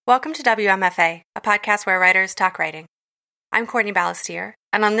Welcome to WMFA, a podcast where writers talk writing. I'm Courtney Ballastier,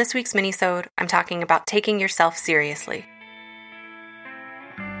 and on this week's Minisode, I'm talking about taking yourself seriously.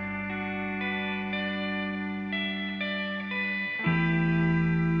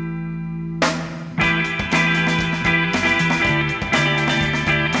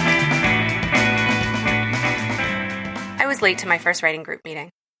 I was late to my first writing group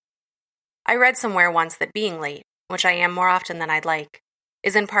meeting. I read somewhere once that being late, which I am more often than I'd like,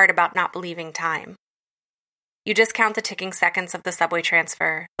 is in part about not believing time. You discount the ticking seconds of the subway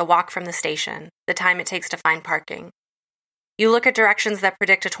transfer, the walk from the station, the time it takes to find parking. You look at directions that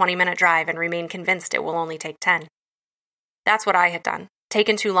predict a 20-minute drive and remain convinced it will only take 10. That's what I had done,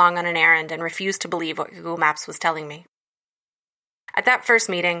 taken too long on an errand and refused to believe what Google Maps was telling me. At that first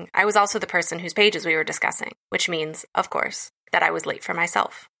meeting, I was also the person whose pages we were discussing, which means, of course, that I was late for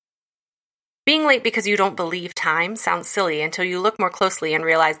myself. Being late because you don't believe time sounds silly until you look more closely and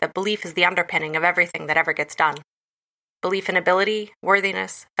realize that belief is the underpinning of everything that ever gets done. Belief in ability,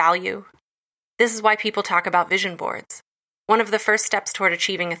 worthiness, value. This is why people talk about vision boards. One of the first steps toward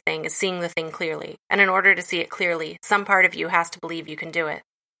achieving a thing is seeing the thing clearly, and in order to see it clearly, some part of you has to believe you can do it.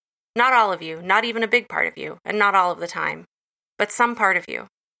 Not all of you, not even a big part of you, and not all of the time, but some part of you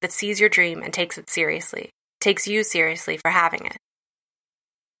that sees your dream and takes it seriously, takes you seriously for having it.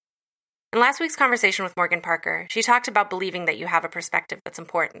 In last week's conversation with Morgan Parker, she talked about believing that you have a perspective that's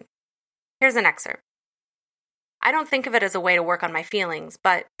important. Here's an excerpt. I don't think of it as a way to work on my feelings,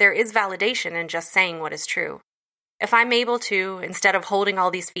 but there is validation in just saying what is true. If I'm able to, instead of holding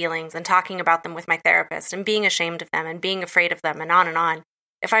all these feelings and talking about them with my therapist and being ashamed of them and being afraid of them and on,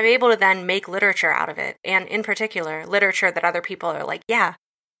 if I'm able to then make literature out of it, and in particular, literature that other people are like, yeah,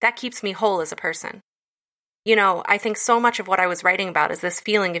 that keeps me whole as a person. You know, I think so much of what I was writing about is this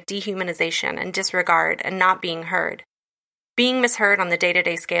feeling of dehumanization and disregard and not being heard. Being misheard on the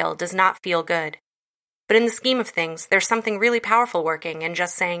day-to-day scale does not feel good. But in the scheme of things, there's something really powerful working in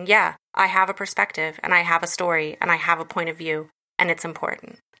just saying, yeah, I have a perspective, and I have a story, and I have a point of view, and it's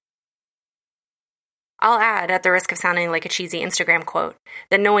important. I'll add, at the risk of sounding like a cheesy Instagram quote,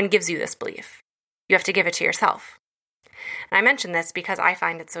 that no one gives you this belief. You have to give it to yourself. And I mention this because I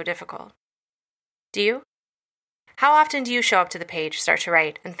find it so difficult. Do you? How often do you show up to the page, start to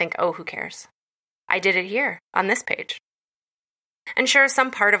write, and think, oh, who cares? I did it here, on this page. And sure, some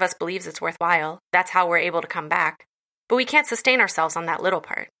part of us believes it's worthwhile. That's how we're able to come back. But we can't sustain ourselves on that little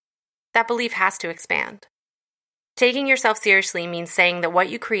part. That belief has to expand. Taking yourself seriously means saying that what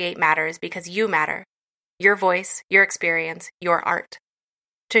you create matters because you matter. Your voice, your experience, your art.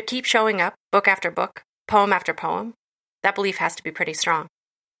 To keep showing up, book after book, poem after poem, that belief has to be pretty strong.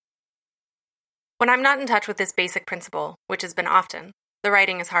 When I'm not in touch with this basic principle, which has been often, the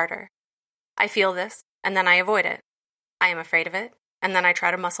writing is harder. I feel this, and then I avoid it. I am afraid of it, and then I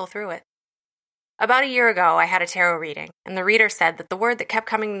try to muscle through it. About a year ago, I had a tarot reading, and the reader said that the word that kept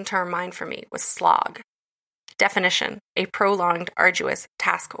coming into her mind for me was slog. Definition, a prolonged, arduous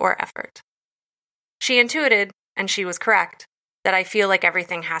task or effort. She intuited, and she was correct, that I feel like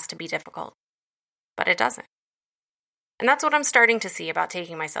everything has to be difficult. But it doesn't. And that's what I'm starting to see about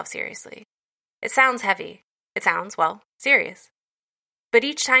taking myself seriously. It sounds heavy. It sounds, well, serious. But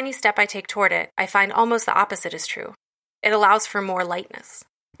each tiny step I take toward it, I find almost the opposite is true. It allows for more lightness.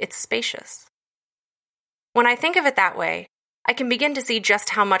 It's spacious. When I think of it that way, I can begin to see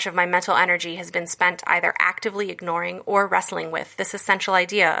just how much of my mental energy has been spent either actively ignoring or wrestling with this essential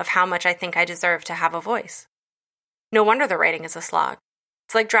idea of how much I think I deserve to have a voice. No wonder the writing is a slog.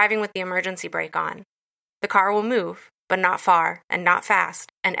 It's like driving with the emergency brake on. The car will move, but not far and not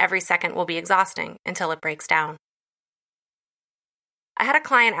fast, and every second will be exhausting until it breaks down. I had a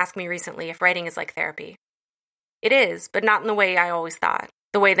client ask me recently if writing is like therapy. It is, but not in the way I always thought,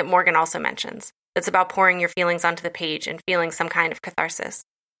 the way that Morgan also mentions. That's about pouring your feelings onto the page and feeling some kind of catharsis.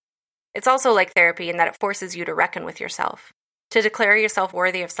 It's also like therapy in that it forces you to reckon with yourself, to declare yourself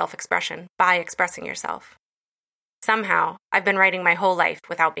worthy of self-expression by expressing yourself. Somehow, I've been writing my whole life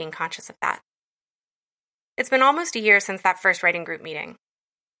without being conscious of that. It's been almost a year since that first writing group meeting.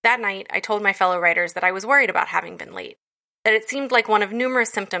 That night, I told my fellow writers that I was worried about having been late, that it seemed like one of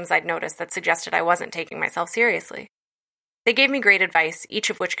numerous symptoms I'd noticed that suggested I wasn't taking myself seriously. They gave me great advice, each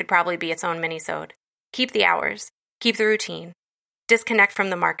of which could probably be its own minisode. Keep the hours, keep the routine, disconnect from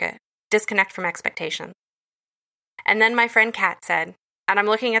the market, disconnect from expectations. And then my friend Kat said, and I'm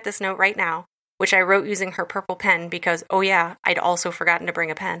looking at this note right now, which I wrote using her purple pen because, oh yeah, I'd also forgotten to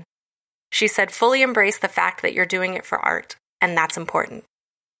bring a pen. She said, fully embrace the fact that you're doing it for art, and that's important.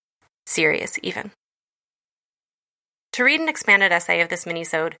 Serious, even. To read an expanded essay of this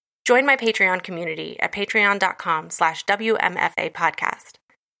minisode, join my Patreon community at patreon.com/WMFA podcast.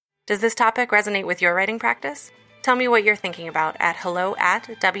 Does this topic resonate with your writing practice? Tell me what you're thinking about at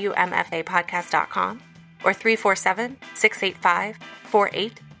hello@wmfapodcast.com or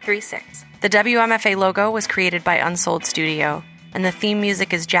 347-685-4836. The WMFA logo was created by Unsold Studio, and the theme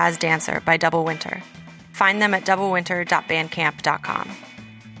music is Jazz Dancer by Double Winter. Find them at doublewinter.bandcamp.com.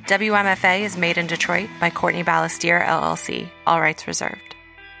 WMFA is made in Detroit by Courtney Ballestier, LLC. All rights reserved.